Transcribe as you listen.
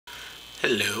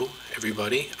Hello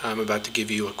everybody, I'm about to give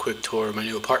you a quick tour of my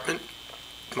new apartment.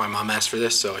 My mom asked for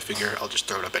this, so I figure I'll just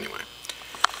throw it up anyway.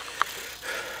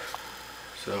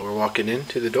 So we're walking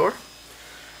into the door,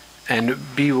 and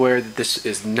beware that this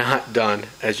is not done,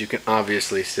 as you can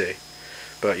obviously see.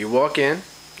 But you walk in,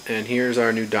 and here's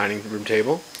our new dining room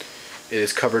table. It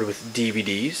is covered with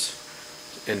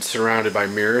DVDs and surrounded by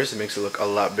mirrors. It makes it look a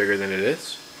lot bigger than it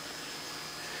is.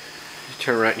 You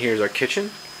turn right, and here's our kitchen,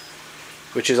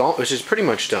 which is pretty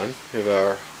much done. We have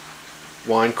our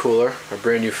wine cooler, our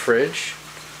brand new fridge.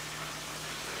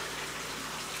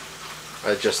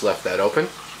 I just left that open.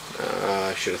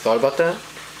 I should have thought about that.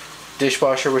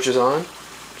 Dishwasher, which is on.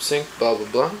 Sink, blah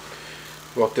blah blah.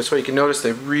 Walk this way. You can notice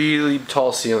they're really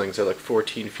tall ceilings. They're like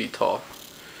 14 feet tall.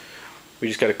 We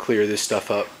just got to clear this stuff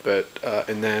up,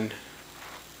 and then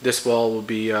this wall will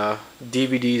be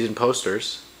DVDs and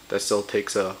posters. That still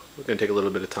takes going to take a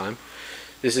little bit of time.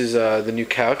 This is the new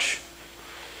couch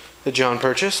that John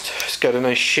purchased. It's got a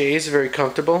nice chaise, very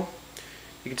comfortable.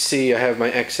 You can see I have my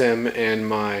XM and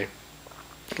my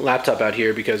laptop out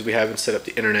here because we haven't set up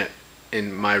the internet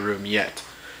in my room yet,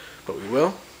 but we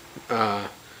will.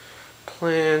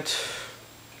 Plant,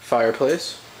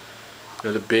 fireplace,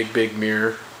 another big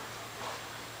mirror,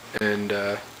 and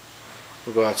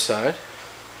we'll go outside.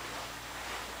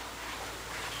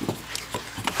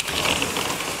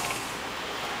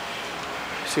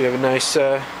 So we have a nice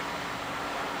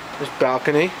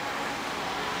balcony, a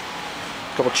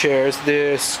couple chairs.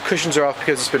 This cushions are off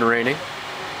because it's been raining.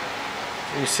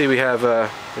 You see we have a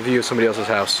view of somebody else's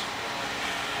house.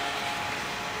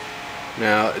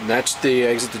 Now that's the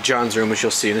exit to John's room, which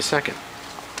you'll see in a second.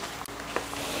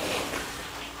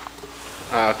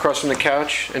 Across from the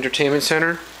couch, entertainment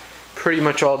center, pretty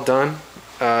much all done.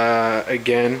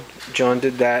 Again, John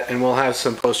did that, and we'll have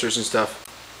some posters and stuff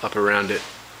up around it.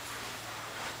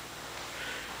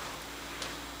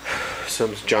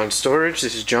 Some John's storage.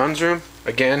 This is John's room.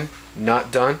 Again,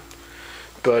 not done,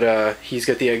 but he's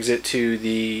got the exit to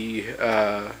the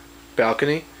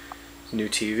balcony. New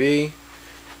TV.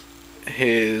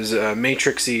 His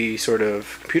matrixy sort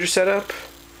of computer setup.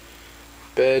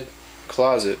 Bed,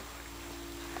 closet.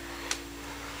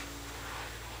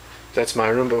 That's my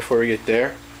room. Before we get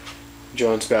there,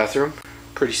 John's bathroom.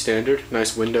 Pretty standard.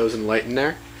 Nice windows and light in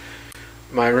there.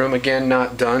 My room, again,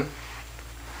 not done,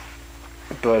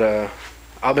 but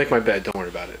I'll make my bed, don't worry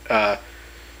about it.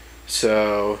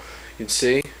 So you can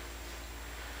see,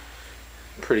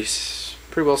 pretty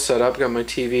well set up. Got my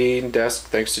TV and desk,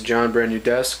 thanks to John, brand new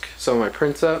desk. Some of my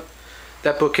prints up.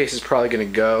 That bookcase is probably gonna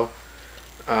go.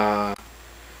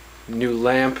 New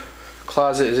lamp.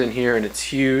 Closet is in here and it's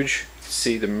huge.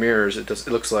 See the mirrors, it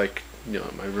looks like, you know,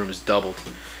 my room is doubled.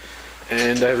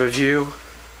 And I have a view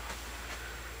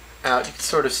out, you can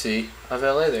sort of see, of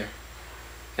LA there.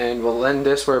 And we'll end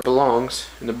this where it belongs,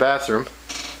 in the bathroom.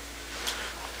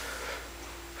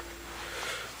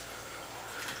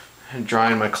 And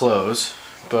drying my clothes.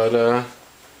 But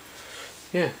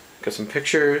yeah, got some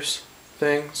pictures,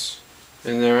 things,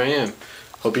 and there I am.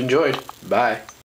 Hope you enjoyed. Bye.